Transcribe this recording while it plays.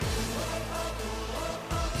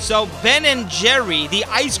So Ben and Jerry, the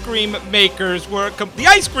ice cream makers,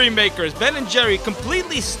 Ben and Jerry,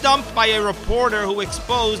 completely stumped by a reporter who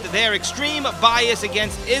exposed their extreme bias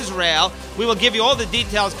against Israel. We will give you all the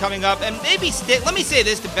details coming up, and let me say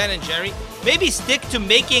this to Ben and Jerry, maybe stick to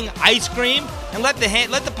making ice cream and let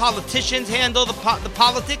the politicians handle the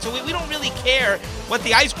politics. We don't really care what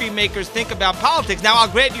the ice cream makers think about politics. Now, I'll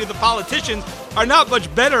grant you the politicians are not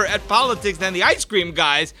much better at politics than the ice cream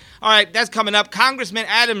guys. All right, that's coming up. Congressman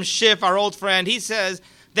Adam Schiff, our old friend, he says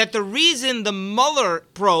that the reason the Mueller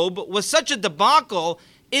probe was such a debacle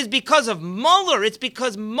is because of Mueller. It's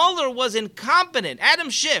because Mueller was incompetent. Adam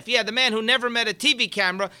Schiff, the man who never met a TV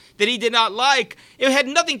camera that he did not like. It had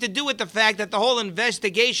nothing to do with the fact that the whole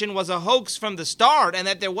investigation was a hoax from the start and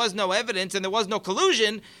that there was no evidence and there was no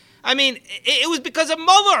collusion. I mean, it was because of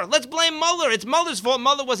Mueller. Let's blame Mueller. It's Mueller's fault.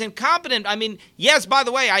 Mueller was incompetent. I mean, yes, by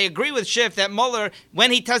the way, I agree with Schiff that Mueller,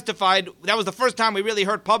 when he testified, that was the first time we really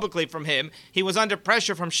heard publicly from him. He was under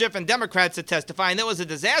pressure from Schiff and Democrats to testify, and that was a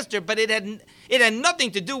disaster, but it had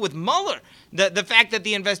nothing to do with Mueller. The fact that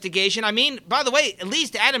the investigation, I mean, by the way, at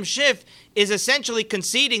least Adam Schiff is essentially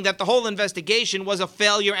conceding that the whole investigation was a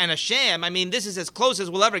failure and a sham. I mean, this is as close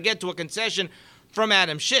as we'll ever get to a concession from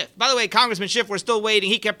Adam Schiff. By the way, Congressman Schiff, we're still waiting.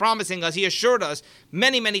 He kept promising us, he assured us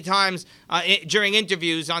many, many times during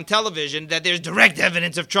interviews on television that there's direct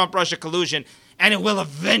evidence of Trump-Russia collusion, and it will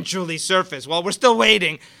eventually surface. Well, we're still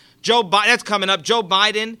waiting. That's coming up. Joe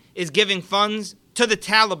Biden is giving funds to the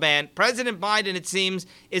Taliban. President Biden, it seems,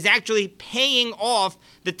 is actually paying off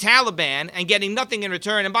the Taliban and getting nothing in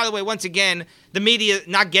return. And by the way, once again, the media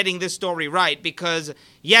not getting this story right because,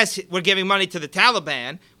 yes, we're giving money to the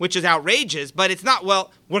Taliban, which is outrageous, but it's not,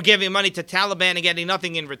 well, we're giving money to Taliban and getting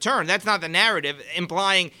nothing in return. That's not the narrative,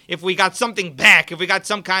 implying if we got something back, if we got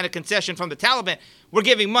some kind of concession from the Taliban, we're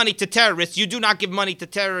giving money to terrorists. You do not give money to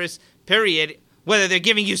terrorists, period, whether they're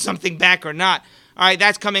giving you something back or not. All right,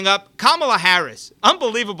 that's coming up. Kamala Harris.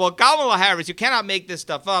 Unbelievable. Kamala Harris. You cannot make this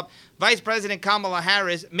stuff up. Vice President Kamala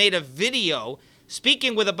Harris made a video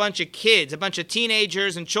speaking with a bunch of kids, a bunch of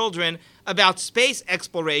teenagers and children about space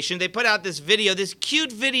exploration. They put out this video, this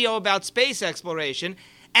cute video about space exploration,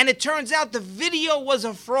 and it turns out the video was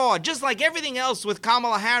a fraud. Just like everything else with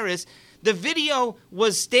Kamala Harris, the video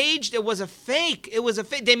was staged. It was a fake.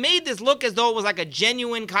 They made this look as though it was like a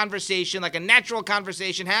genuine conversation, like a natural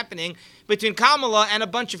conversation happening between Kamala and a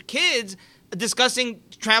bunch of kids discussing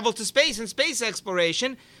travel to space and space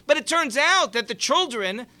exploration. But it turns out that the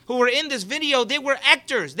children who were in this video, they were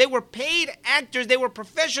actors. They were paid actors. They were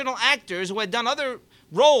professional actors who had done other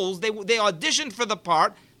roles. They auditioned for the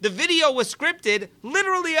part. The video was scripted,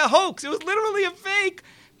 literally a hoax. It was literally a fake.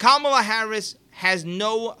 Kamala Harris has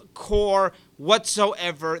no core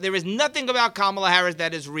whatsoever. There is nothing about Kamala Harris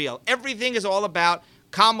that is real. Everything is all about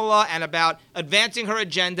Kamala and about advancing her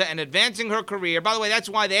agenda and advancing her career. By the way, that's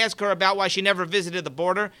why they ask her about why she never visited the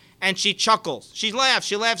border, and she chuckles. She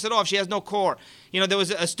laughs it off. She has no core. You know, there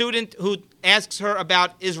was a student who asks her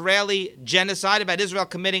about Israeli genocide, about Israel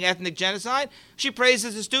committing ethnic genocide. She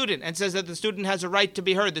praises the student and says that the student has a right to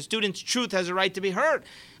be heard. The student's truth has a right to be heard.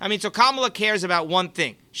 I mean, so Kamala cares about one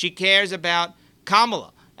thing. She cares about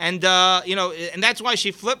Kamala. And, and that's why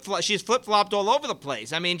she's flip-flopped all over the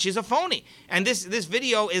place. I mean, she's a phony. And this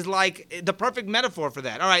video is like the perfect metaphor for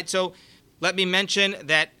that. All right, so let me mention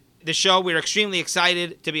that the show, we're extremely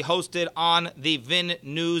excited to be hosted on the VIN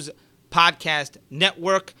News Podcast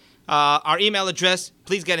Network. Our email address,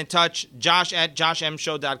 please get in touch,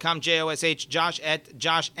 josh@joshmshow.com, Josh,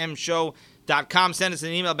 josh@joshmshow.com. Send us an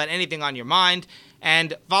email about anything on your mind.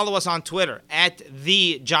 And follow us on Twitter,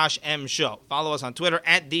 @TheJoshMShow. Follow us on Twitter,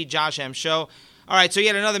 @TheJoshMShow. All right, so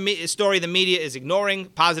yet another story the media is ignoring.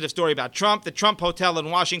 Positive story about Trump. The Trump Hotel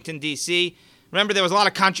in Washington, D.C. Remember, there was a lot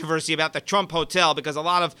of controversy about the Trump Hotel because a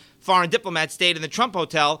lot of foreign diplomats stayed in the Trump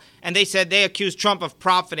Hotel, and they said they accused Trump of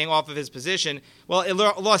profiting off of his position. Well, it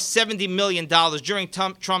lost $70 million during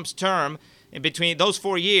Trump's term. In between those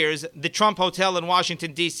 4 years, the Trump Hotel in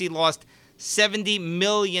Washington, D.C. lost $70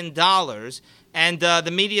 million. And the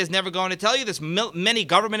media is never going to tell you this. Many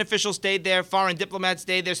government officials stayed there. Foreign diplomats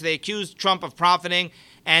stayed there. So they accused Trump of profiting.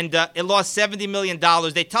 And it lost $70 million.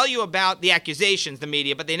 They tell you about the accusations, the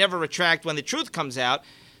media, but they never retract when the truth comes out.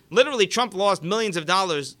 Literally, Trump lost millions of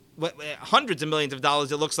dollars, hundreds of millions of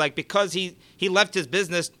dollars, it looks like, because he left his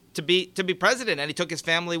business to be president, and he took his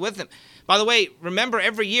family with him. By the way, remember,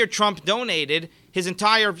 every year Trump donated his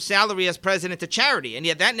entire salary as president to charity, and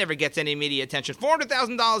yet that never gets any media attention.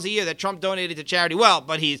 $400,000 a year that Trump donated to charity. Well,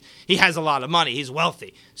 but he has a lot of money. He's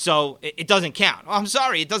wealthy, so it doesn't count. Oh, I'm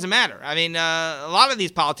sorry, it doesn't matter. I mean, a lot of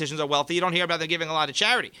these politicians are wealthy. You don't hear about them giving a lot of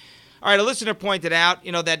charity. All right, a listener pointed out,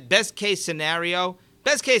 that best case scenario,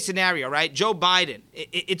 best case scenario, right? Joe Biden,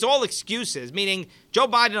 it's all excuses, meaning Joe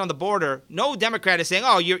Biden on the border, no Democrat is saying,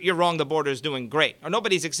 oh, you're wrong, the border is doing great. Or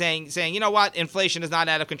nobody's saying, you know what, inflation is not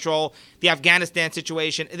out of control, the Afghanistan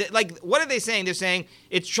situation. Like, what are they saying? They're saying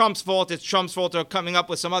it's Trump's fault, or coming up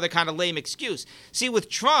with some other kind of lame excuse. See, with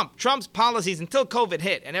Trump's policies, until COVID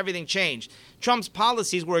hit and everything changed, Trump's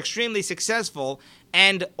policies were extremely successful,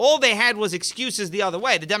 and all they had was excuses the other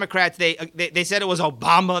way. The Democrats, they said it was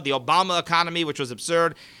Obama, the Obama economy, which was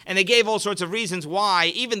absurd, and they gave all sorts of reasons why,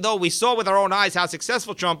 even though we saw with our own eyes how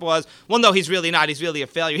successful Trump was. Well, no, he's really not. He's really a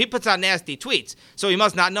failure. He puts out nasty tweets, so he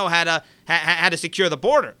must not know how to secure the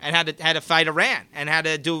border and how to fight Iran and how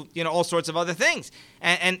to do all sorts of other things.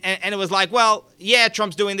 And it was like, well, yeah,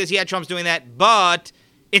 Trump's doing this, yeah, Trump's doing that, but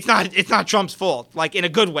it's not Trump's fault, like in a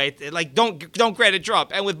good way. Like, don't credit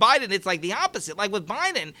Trump. And with Biden, it's like the opposite. Like with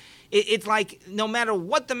Biden, it's like no matter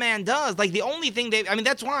what the man does, like the only thing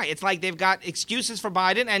that's why it's like they've got excuses for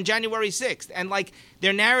Biden and January 6th. And like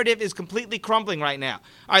their narrative is completely crumbling right now.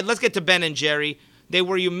 All right, let's get to Ben and Jerry. They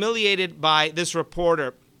were humiliated by this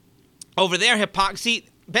reporter over their hypocrisy.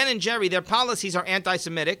 Ben and Jerry, their policies are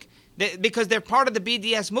anti-Semitic because they're part of the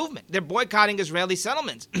BDS movement. They're boycotting Israeli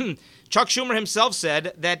settlements. Chuck Schumer himself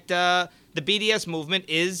said that the BDS movement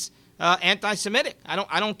is anti-Semitic.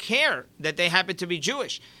 I don't care that they happen to be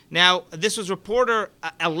Jewish. Now, this was reporter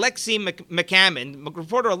Alexei McCammond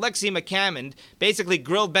basically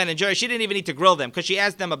grilled Ben and Jerry. She didn't even need to grill them because she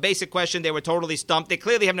asked them a basic question. They were totally stumped. They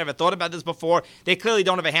clearly have never thought about this before. They clearly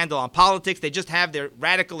don't have a handle on politics. They just have their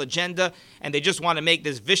radical agenda, and they just want to make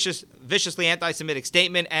this viciously anti-Semitic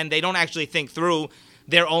statement, and they don't actually think through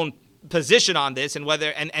their own position on this and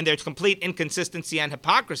whether and their complete inconsistency and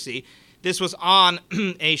hypocrisy. This was on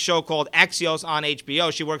a show called Axios on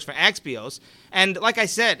HBO. She works for Axios. And like I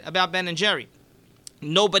said about Ben and Jerry,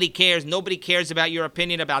 nobody cares. Nobody cares about your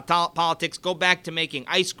opinion about politics. Go back to making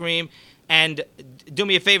ice cream. And do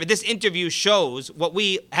me a favor. This interview shows what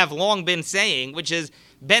we have long been saying, which is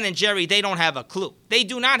Ben and Jerry, they don't have a clue. They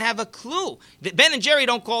do not have a clue. Ben and Jerry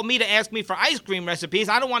don't call me to ask me for ice cream recipes.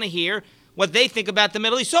 I don't want to hear what they think about the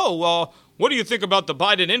Middle East. So, what do you think about the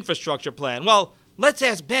Biden infrastructure plan? Well, let's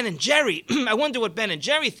ask Ben and Jerry. I wonder what Ben and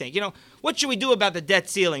Jerry think. What should we do about the debt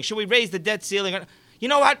ceiling? Should we raise the debt ceiling? You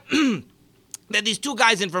know what? There are these two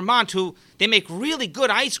guys in Vermont who, they make really good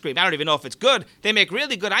ice cream. I don't even know if it's good. They make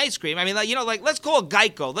really good ice cream. I mean, let's call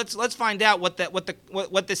Geico. Let's find out what the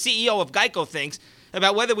CEO of Geico thinks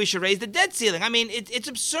about whether we should raise the debt ceiling. I mean, it's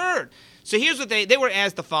absurd. So here's what they were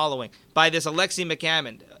asked the following by this Alexei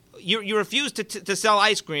McCammond. You refuse to sell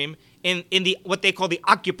ice cream in the what they call the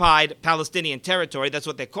occupied Palestinian territory. That's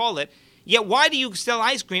what they call it. Yet why do you sell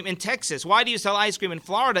ice cream in Texas? Why do you sell ice cream in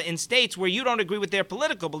Florida, in states where you don't agree with their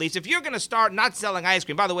political beliefs? If you're going to start not selling ice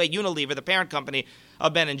cream, by the way, Unilever, the parent company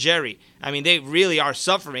of Ben and Jerry, I mean, they really are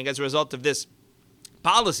suffering as a result of this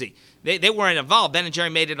policy. They weren't involved. Ben and Jerry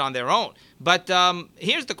made it on their own. But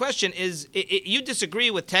here's the question is, you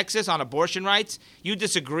disagree with Texas on abortion rights. You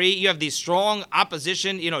disagree. You have these strong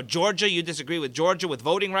opposition. Georgia, you disagree with Georgia with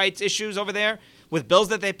voting rights issues over there, with bills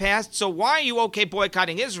that they passed. So why are you okay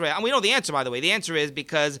boycotting Israel? And we know the answer, by the way. The answer is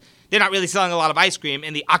because they're not really selling a lot of ice cream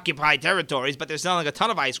in the occupied territories, but they're selling a ton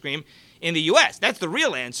of ice cream in the U.S. That's the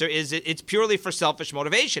real answer, is it's purely for selfish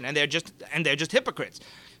motivation, and they're just hypocrites.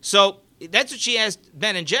 So that's what she asked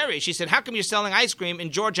Ben and Jerry. She said, how come you're selling ice cream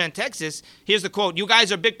in Georgia and Texas? Here's the quote. You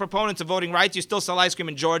guys are big proponents of voting rights. You still sell ice cream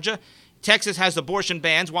in Georgia. Texas has abortion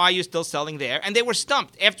bans. Why are you still selling there? And they were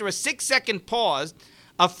stumped. After a 6-second pause,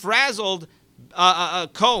 a frazzled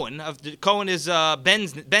Cohen, Cohen is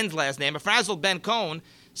Ben's last name, a frazzled Ben Cohen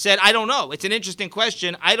said, I don't know. It's an interesting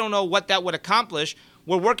question. I don't know what that would accomplish.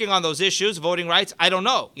 We're working on those issues, voting rights. I don't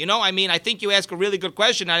know. I think you ask a really good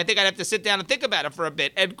question, and I think I'd have to sit down and think about it for a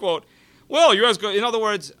bit, end quote. Well, you ask, in other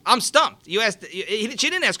words, I'm stumped. She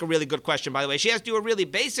didn't ask a really good question, by the way. She asked you a really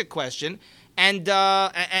basic question, and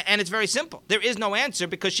it's very simple. There is no answer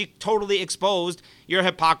because she totally exposed your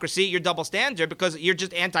hypocrisy, your double standard, because you're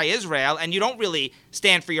just anti-Israel, and you don't really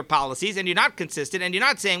stand for your policies, and you're not consistent, and you're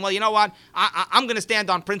not saying, well, you know what, I'm going to stand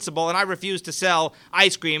on principle, and I refuse to sell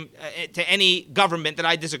ice cream to any government that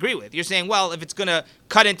I disagree with. You're saying, well, if it's going to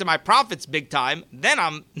cut into my profits big time, then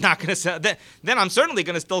I'm not going to sell. Then I'm certainly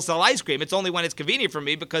going to still sell ice cream. It's only when it's convenient for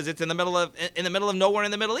me because it's in the middle of nowhere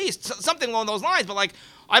in the Middle East, something along those lines. But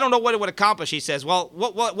I don't know what it would accomplish. He says, well,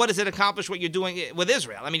 what does it accomplish? What you're doing with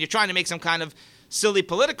Israel? I mean, you're trying to make some kind of silly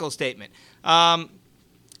political statement.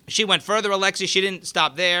 She went further, Alexei. She didn't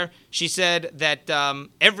stop there. She said that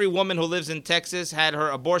every woman who lives in Texas had her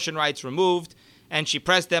abortion rights removed, and she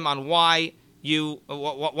pressed them on why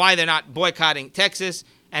they're not boycotting Texas.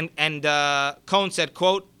 And Cohen said,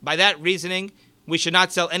 quote, by that reasoning, we should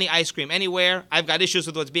not sell any ice cream anywhere. I've got issues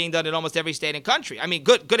with what's being done in almost every state and country. I mean,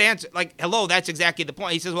 good answer. Like, hello, that's exactly the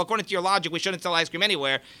point. He says, well, according to your logic, we shouldn't sell ice cream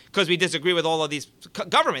anywhere because we disagree with all of these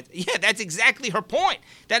governments. Yeah, that's exactly her point.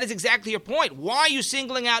 That is exactly her point. Why are you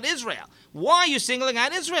singling out Israel? Why are you singling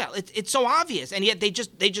out Israel? It's so obvious, and yet they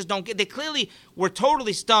just don't get. They clearly were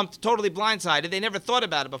totally stumped, totally blindsided. They never thought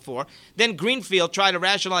about it before. Then Greenfield tried to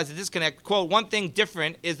rationalize the disconnect. Quote: one thing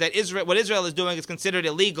different is that what Israel is doing is considered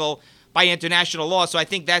illegal by international law. So I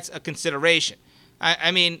think that's a consideration.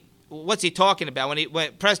 I mean, what's he talking about?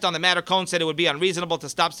 When pressed on the matter, Cohn said it would be unreasonable to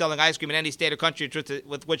stop selling ice cream in any state or country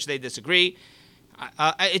with which they disagree.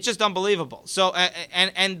 It's just unbelievable. So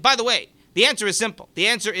and by the way, the answer is simple. The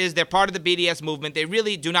answer is they're part of the BDS movement. They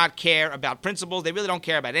really do not care about principles. They really don't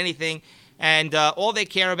care about anything. And all they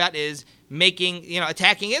care about is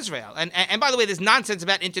attacking Israel. And by the way, there's nonsense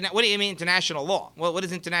about what do you mean international law? Well, what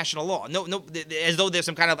is international law? No, as though there's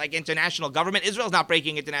some kind of like international government. Israel's not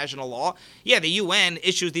breaking international law. Yeah, the UN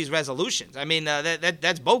issues these resolutions. I mean,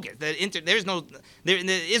 that's bogus.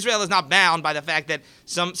 Israel is not bound by the fact that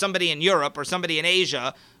somebody in Europe or somebody in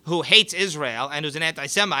Asia who hates Israel and who's an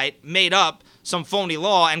anti-Semite made up some phony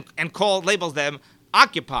law and labels them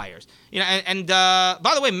occupiers.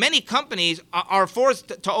 By the way, many companies are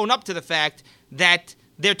forced to own up to the fact that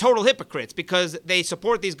they're total hypocrites because they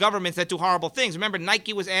support these governments that do horrible things. Remember,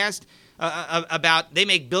 Nike was asked about they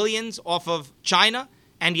make billions off of China,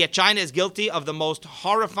 and yet China is guilty of the most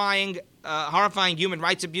horrifying human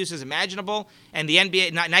rights abuses imaginable. And the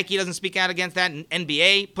NBA, Nike doesn't speak out against that. And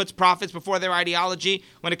NBA puts profits before their ideology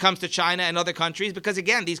when it comes to China and other countries because,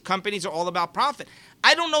 again, these companies are all about profit.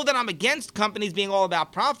 I don't know that I'm against companies being all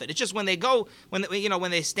about profit. It's just when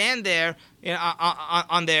they stand there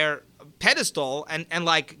on their pedestal and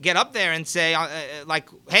like get up there and say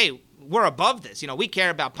hey, we're above this. We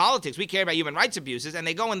care about politics. We care about human rights abuses. And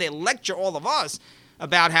they go and they lecture all of us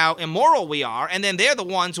about how immoral we are, and then they're the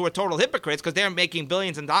ones who are total hypocrites because they're making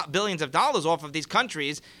billions of dollars off of these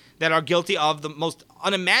countries that are guilty of the most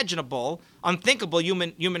unimaginable, unthinkable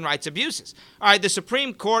human rights abuses. All right, the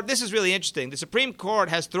Supreme Court, this is really interesting. The Supreme Court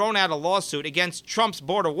has thrown out a lawsuit against Trump's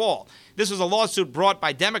border wall. This was a lawsuit brought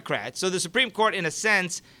by Democrats. So the Supreme Court, in a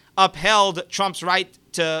sense, upheld Trump's right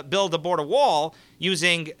to build a border wall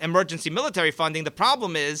using emergency military funding. The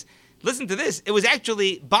problem is, listen to this. It was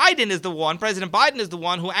actually President Biden is the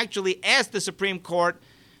one who actually asked the Supreme Court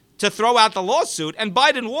to throw out the lawsuit, and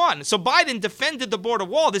Biden won. So Biden defended the border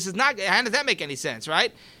wall. This is not, how does that make any sense,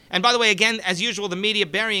 right? And by the way, again, as usual, the media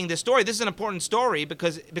burying this story. This is an important story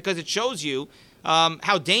because it shows you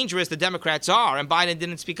how dangerous the Democrats are, and Biden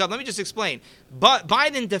didn't speak up. Let me just explain. But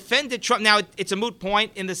Biden defended Trump. Now, it's a moot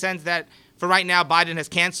point in the sense that for right now, Biden has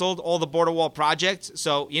canceled all the border wall projects,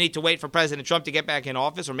 so you need to wait for President Trump to get back in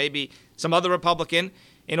office, or maybe some other Republican,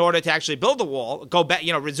 in order to actually build the wall, go back,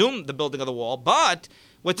 resume the building of the wall. But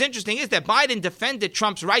what's interesting is that Biden defended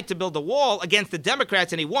Trump's right to build the wall against the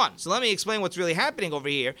Democrats, and he won. So let me explain what's really happening over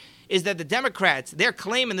here, is that the Democrats, their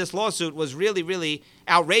claim in this lawsuit was really, really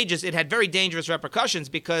outrageous. It had very dangerous repercussions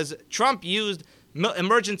because Trump used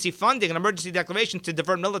emergency funding, an emergency declaration, to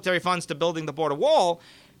divert military funds to building the border wall,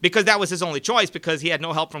 because that was his only choice, because he had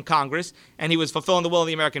no help from Congress, and he was fulfilling the will of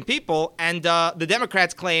the American people. And the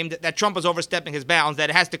Democrats claimed that Trump was overstepping his bounds, that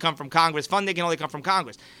it has to come from Congress. Funding can only come from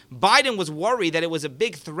Congress. Biden was worried that it was a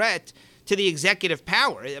big threat to the executive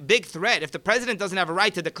power, a big threat. If the president doesn't have a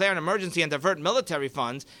right to declare an emergency and divert military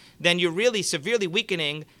funds, then you're really severely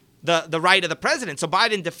weakening the right of the president. So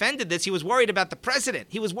Biden defended this. He was worried about the precedent.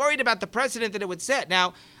 He was worried about the precedent that it would set.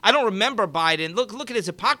 Now, I don't remember Biden. Look at his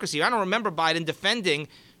hypocrisy. I don't remember Biden defending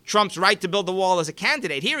Trump's right to build the wall as a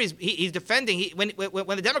candidate. Here he's defending, when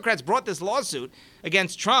the Democrats brought this lawsuit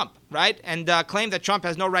against Trump, right, and claimed that Trump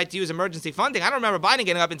has no right to use emergency funding, I don't remember Biden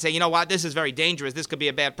getting up and saying, you know what, this is very dangerous, this could be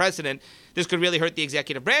a bad precedent, this could really hurt the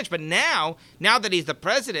executive branch. But now that he's the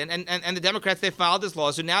president, and the Democrats, they filed this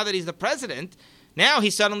lawsuit, now that he's the president, now he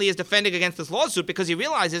suddenly is defending against this lawsuit because he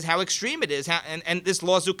realizes how extreme it is, and this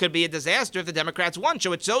lawsuit could be a disaster if the Democrats won.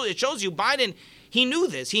 So it shows you Biden, he knew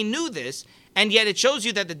this, and yet it shows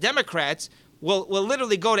you that the Democrats will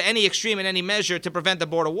literally go to any extreme and any measure to prevent the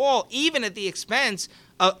border wall, even at the expense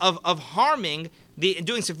of harming,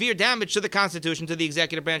 doing severe damage to the Constitution, to the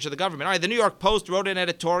executive branch of the government. All right, the New York Post wrote an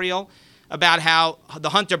editorial about how the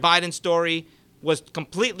Hunter Biden story was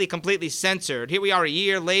completely censored. Here we are a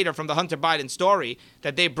year later from the Hunter Biden story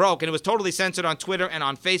that they broke, and it was totally censored on Twitter and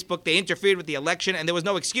on Facebook. They interfered with the election, and there was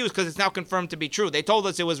no excuse because it's now confirmed to be true. They told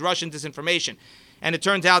us it was Russian disinformation. And it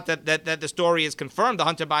turns out that the story is confirmed, the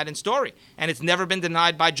Hunter Biden story. And it's never been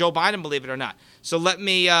denied by Joe Biden, believe it or not. So let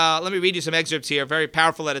me read you some excerpts here. Very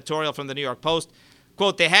powerful editorial from the New York Post.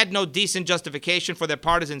 Quote, they had no decent justification for their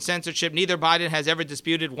partisan censorship. Neither Biden has ever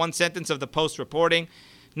disputed one sentence of the Post reporting.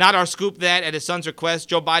 Not our scoop that, at his son's request,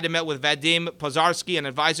 Joe Biden met with Vadim Pozharsky, an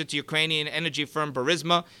advisor to Ukrainian energy firm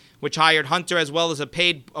Burisma, which hired Hunter as well as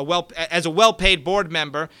a well-paid board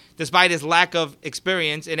member, despite his lack of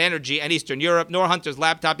experience in energy and Eastern Europe, nor Hunter's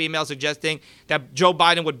laptop email suggesting that Joe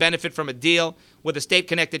Biden would benefit from a deal with a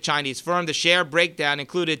state-connected Chinese firm. The share breakdown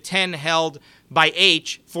included 10 held by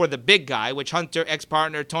H for the big guy, which Hunter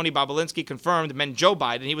ex-partner Tony Bobulinski confirmed meant Joe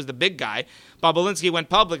Biden. He was the big guy. Bobulinski went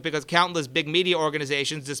public because countless big media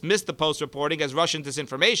organizations dismissed the Post reporting as Russian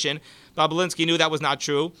disinformation. Bobulinski knew that was not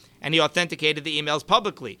true, and he authenticated the emails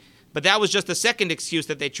publicly. But that was just the second excuse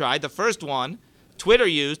that they tried. The first one, Twitter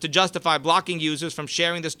used to justify blocking users from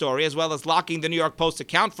sharing the story, as well as locking the New York Post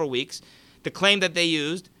account for weeks. The claim that they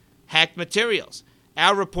used hacked materials.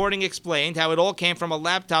 Our reporting explained how it all came from a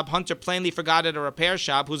laptop Hunter plainly forgot at a repair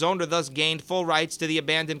shop, whose owner thus gained full rights to the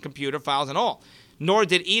abandoned computer files and all. Nor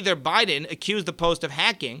did either Biden accuse the Post of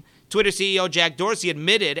hacking. Twitter CEO Jack Dorsey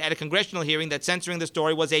admitted at a congressional hearing that censoring the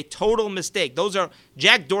story was a total mistake. Those are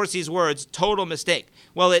Jack Dorsey's words, total mistake.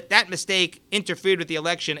 Well, that mistake interfered with the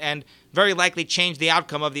election and very likely changed the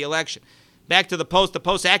outcome of the election. Back to the Post. The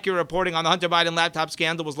Post's accurate reporting on the Hunter Biden laptop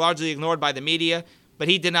scandal was largely ignored by the media, but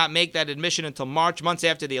he did not make that admission until March, months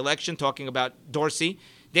after the election, talking about Dorsey.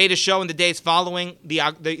 Data show in the days following the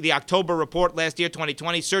October report last year,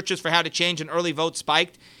 2020, searches for how to change an early vote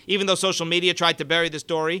spiked. Even though social media tried to bury the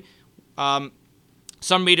story,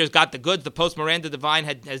 some readers got the goods. The Post Miranda Devine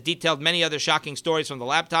has detailed many other shocking stories from the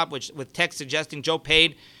laptop, with text suggesting Joe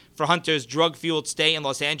paid for Hunter's drug-fueled stay in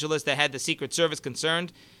Los Angeles that had the Secret Service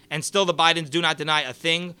concerned. And still the Bidens do not deny a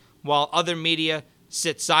thing, while other media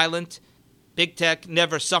sit silent. Big Tech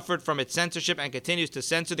never suffered from its censorship and continues to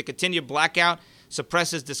censor. The continued blackout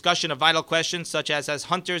suppresses discussion of vital questions such as has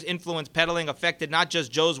Hunter's influence peddling affected not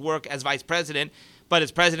just Joe's work as vice president, but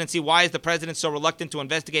his presidency? Why is the president so reluctant to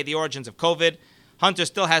investigate the origins of COVID? Hunter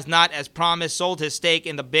still has not, as promised, sold his stake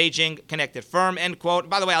in the Beijing-connected firm, end quote.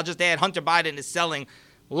 By the way, I'll just add, Hunter Biden is selling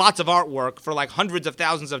lots of artwork for like hundreds of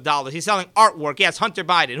thousands of dollars. He's selling artwork. Yes, Hunter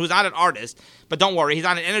Biden, who's not an artist, but don't worry, he's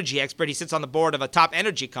not an energy expert. He sits on the board of a top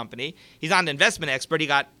energy company. He's not an investment expert. He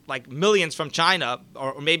got like millions from China,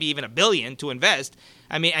 or maybe even $1 billion to invest.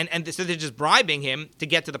 I mean, and so they're just bribing him to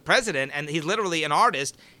get to the president, and he's literally an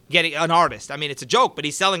artist getting an artist. I mean, it's a joke, but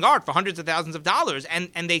he's selling art for hundreds of thousands of dollars, and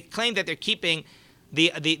they claim that they're keeping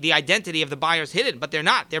the identity of the buyers hidden, but they're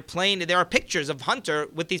not. They're plain. There are pictures of Hunter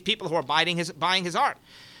with these people who are buying his art.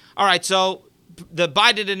 All right, so the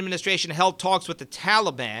Biden administration held talks with the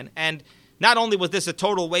Taliban, and not only was this a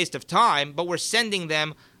total waste of time, but we're sending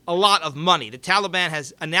them a lot of money. The Taliban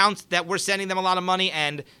has announced that we're sending them a lot of money,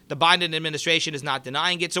 and the Biden administration is not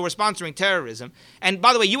denying it. So we're sponsoring terrorism. And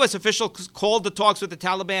by the way, U.S. officials called the talks with the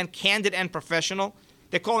Taliban candid and professional.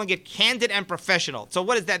 They're calling it candid and professional. So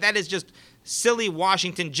what is that? That is just silly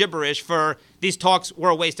Washington gibberish for these talks were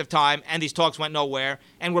a waste of time and these talks went nowhere,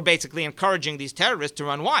 and we're basically encouraging these terrorists to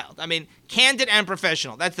run wild. I mean, candid and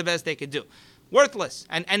professional. That's the best they could do. Worthless.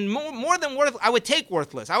 And more than worthless, I would take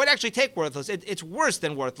worthless. I would actually take worthless. It's worse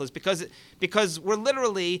than worthless because we're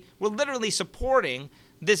literally supporting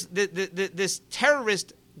this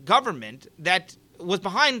terrorist government that was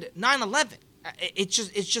behind 9/11. It's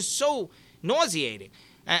just so nauseating.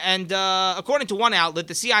 And according to one outlet,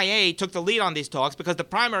 the CIA took the lead on these talks because the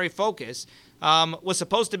primary focus was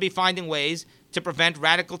supposed to be finding ways to prevent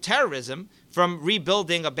radical terrorism from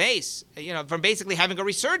rebuilding a base, from basically having a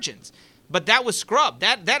resurgence. But that was scrubbed.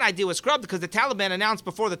 That idea was scrubbed because the Taliban announced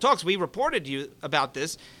before the talks, we reported to you about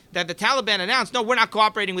this, that the Taliban announced, no, we're not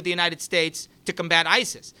cooperating with the United States to combat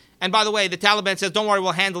ISIS. And by the way, the Taliban says, don't worry,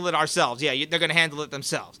 we'll handle it ourselves. Yeah, they're going to handle it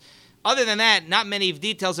themselves. Other than that, not many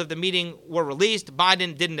details of the meeting were released.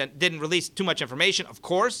 Biden didn't release too much information, of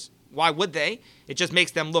course. Why would they? It just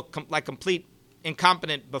makes them look like complete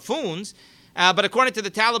incompetent buffoons. But according to the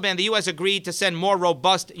Taliban, the U.S. agreed to send more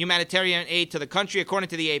robust humanitarian aid to the country. According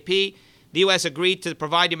to the AP, the U.S. agreed to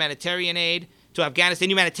provide humanitarian aid to Afghanistan.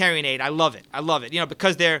 Humanitarian aid, I love it.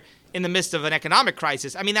 Because they're in the midst of an economic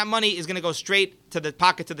crisis. I mean, that money is going to go straight to the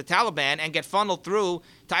pockets of the Taliban and get funneled through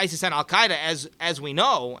to ISIS and Al-Qaeda, as we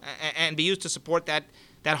know, and be used to support that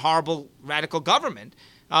horrible radical government.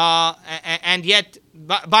 And yet,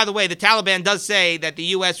 by the way, the Taliban does say that the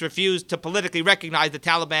U.S. refused to politically recognize the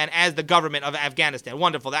Taliban as the government of Afghanistan.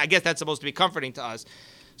 Wonderful. I guess that's supposed to be comforting to us.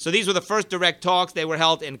 So these were the first direct talks. They were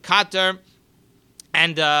held in Qatar.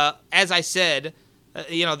 And as I said,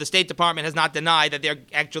 the State Department has not denied that they're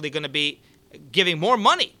actually going to be giving more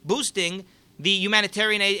money, boosting the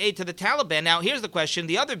humanitarian aid to the Taliban. Now, here's the question.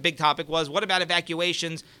 The other big topic was, what about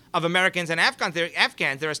evacuations of Americans and Afghans?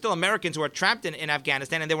 There are still Americans who are trapped in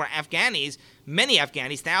Afghanistan, and there were Afghanis, many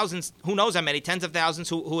Afghanis, thousands, who knows how many, tens of thousands,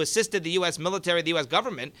 who assisted the U.S. military, the U.S.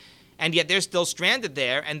 government, and yet they're still stranded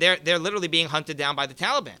there, and they're literally being hunted down by the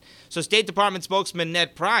Taliban. So State Department spokesman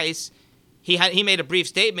Ned Price, he made a brief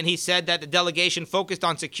statement. He said that the delegation focused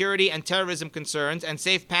on security and terrorism concerns and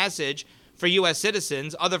safe passage for U.S.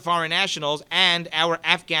 citizens, other foreign nationals, and our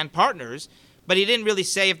Afghan partners. But he didn't really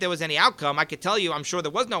say if there was any outcome. I could tell you, I'm sure there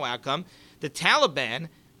was no outcome. The Taliban,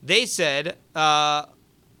 they said that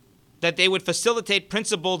they would facilitate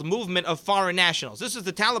principled movement of foreign nationals. This is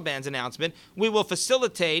the Taliban's announcement. We will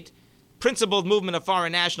facilitate principled movement of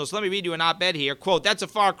foreign nationals. So let me read you an op-ed here. Quote, that's a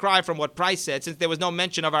far cry from what Price said, since there was no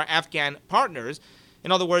mention of our Afghan partners.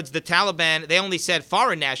 In other words, the Taliban, they only said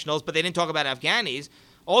foreign nationals, but they didn't talk about Afghanis.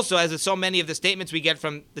 Also, as in so many of the statements we get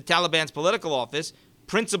from the Taliban's political office,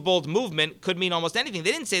 principled movement could mean almost anything.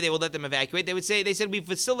 They didn't say they would let them evacuate. They said we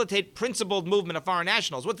facilitate principled movement of foreign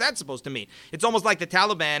nationals. What's that supposed to mean? It's almost like the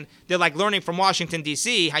Taliban, they're like learning from Washington,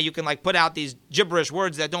 D.C., how you can like put out these gibberish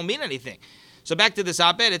words that don't mean anything. So back to this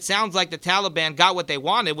op-ed, it sounds like the Taliban got what they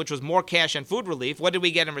wanted, which was more cash and food relief. What did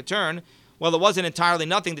we get in return? Well, it wasn't entirely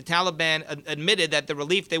nothing. The Taliban admitted that the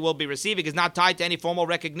relief they will be receiving is not tied to any formal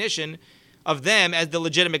recognition of them as the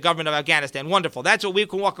legitimate government of Afghanistan. Wonderful. That's what we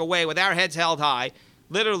can walk away with our heads held high,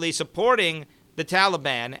 literally supporting the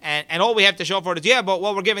Taliban. And all we have to show for it is,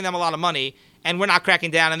 we're giving them a lot of money, and we're not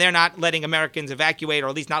cracking down, and they're not letting Americans evacuate, or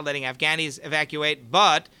at least not letting Afghanis evacuate.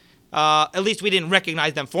 But at least we didn't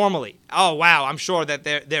recognize them formally. Oh, wow. I'm sure that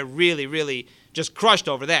they're really, really just crushed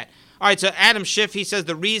over that. All right, so Adam Schiff, he says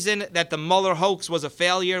the reason that the Mueller hoax was a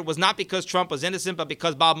failure was not because Trump was innocent, but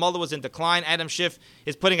because Bob Mueller was in decline. Adam Schiff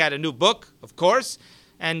is putting out a new book, of course,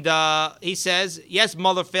 and he says, yes,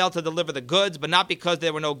 Mueller failed to deliver the goods, but not because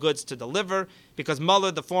there were no goods to deliver, because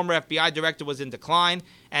Mueller, the former FBI director, was in decline.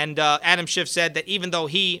 And Adam Schiff said that even though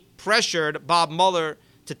he pressured Bob Mueller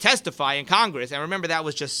to testify in Congress, and remember, that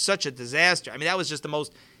was just such a disaster. I mean, that was just the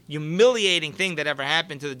most humiliating thing that ever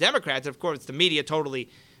happened to the Democrats. Of course, the media totally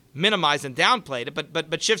minimized and downplayed it,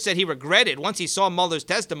 but Schiff said he regretted, once he saw Mueller's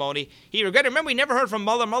testimony, he regretted. Remember, we never heard from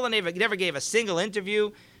Mueller. Mueller never gave a single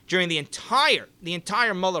interview during the entire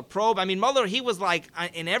Mueller probe. I mean, Mueller, he was like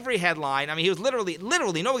in every headline. I mean, he was literally,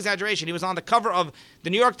 no exaggeration, he was on the cover of the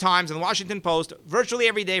New York Times and the Washington Post virtually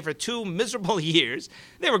every day for 2 miserable years.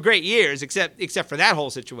 They were great years, except for that whole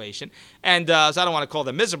situation. And so I don't want to call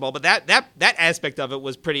them miserable, but that aspect of it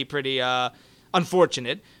was pretty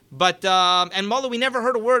unfortunate. But and Mueller, we never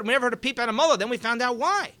heard a word. We never heard a peep out of Mueller. Then we found out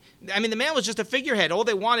why. I mean, the man was just a figurehead. All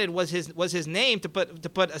they wanted was his name to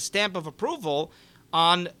put a stamp of approval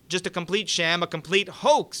on just a complete sham, a complete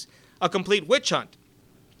hoax, a complete witch hunt.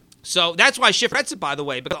 So that's why Schiff regrets it, by the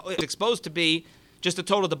way, because it's exposed to be just a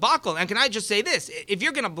total debacle. And can I just say this? If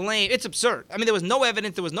you're going to blame, it's absurd. I mean, there was no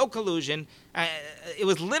evidence. There was no collusion. It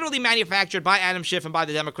was literally manufactured by Adam Schiff and by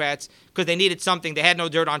the Democrats because they needed something. They had no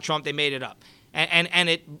dirt on Trump. They made it up. And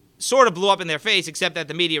it sort of blew up in their face, except that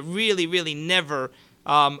the media really, really never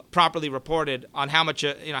properly reported on how much,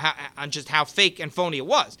 on just how fake and phony it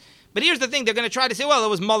was. But here's the thing. They're going to try to say, well, it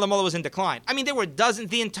was Mueller. Mueller was in decline. I mean, there were dozens.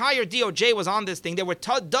 The entire DOJ was on this thing. There were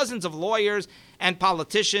dozens of lawyers and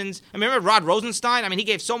politicians. I mean, remember Rod Rosenstein? I mean, he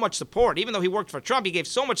gave so much support. Even though he worked for Trump, he gave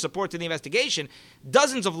so much support to the investigation.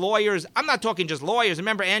 Dozens of lawyers. I'm not talking just lawyers.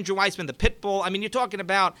 Remember Andrew Weissman, the pit bull? I mean, you're talking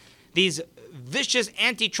about these vicious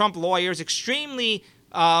anti-Trump lawyers, extremely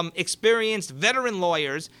experienced veteran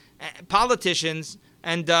lawyers, politicians,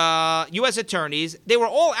 and U.S. attorneys. They were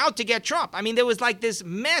all out to get Trump. I mean, there was like this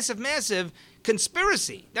massive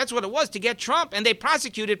conspiracy. That's what it was, to get Trump. And they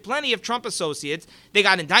prosecuted plenty of Trump associates. They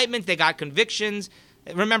got indictments. They got convictions.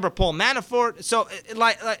 Remember Paul Manafort? So,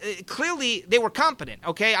 clearly, they were competent,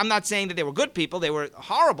 okay? I'm not saying that they were good people. They were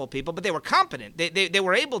horrible people, but they were competent. They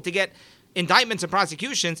were able to get indictments and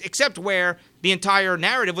prosecutions, except where the entire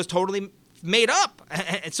narrative was totally made up.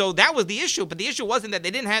 And so that was the issue. But the issue wasn't that they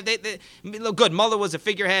didn't have, good, Mueller was a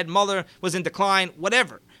figurehead, Mueller was in decline,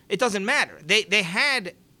 whatever. It doesn't matter. They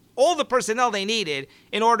had all the personnel they needed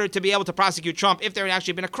in order to be able to prosecute Trump if there had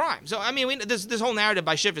actually been a crime. So, I mean, this whole narrative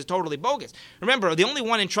by Schiff is totally bogus. Remember, the only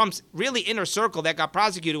one in Trump's really inner circle that got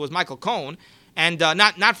prosecuted was Michael Cohen, and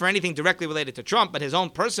not for anything directly related to Trump, but his own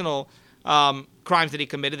personal crimes that he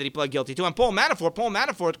committed that he pled guilty to. And Paul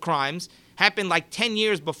Manafort crimes happened like 10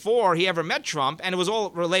 years before he ever met Trump, and it was all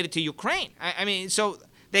related to Ukraine. I mean, so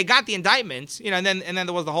they got the indictments, and then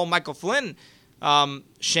there was the whole Michael Flynn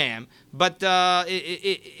sham. But Trump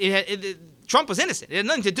was innocent. It had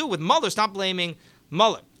nothing to do with Mueller. Stop blaming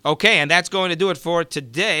Mueller. Okay, and that's going to do it for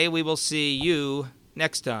today. We will see you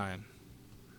next time.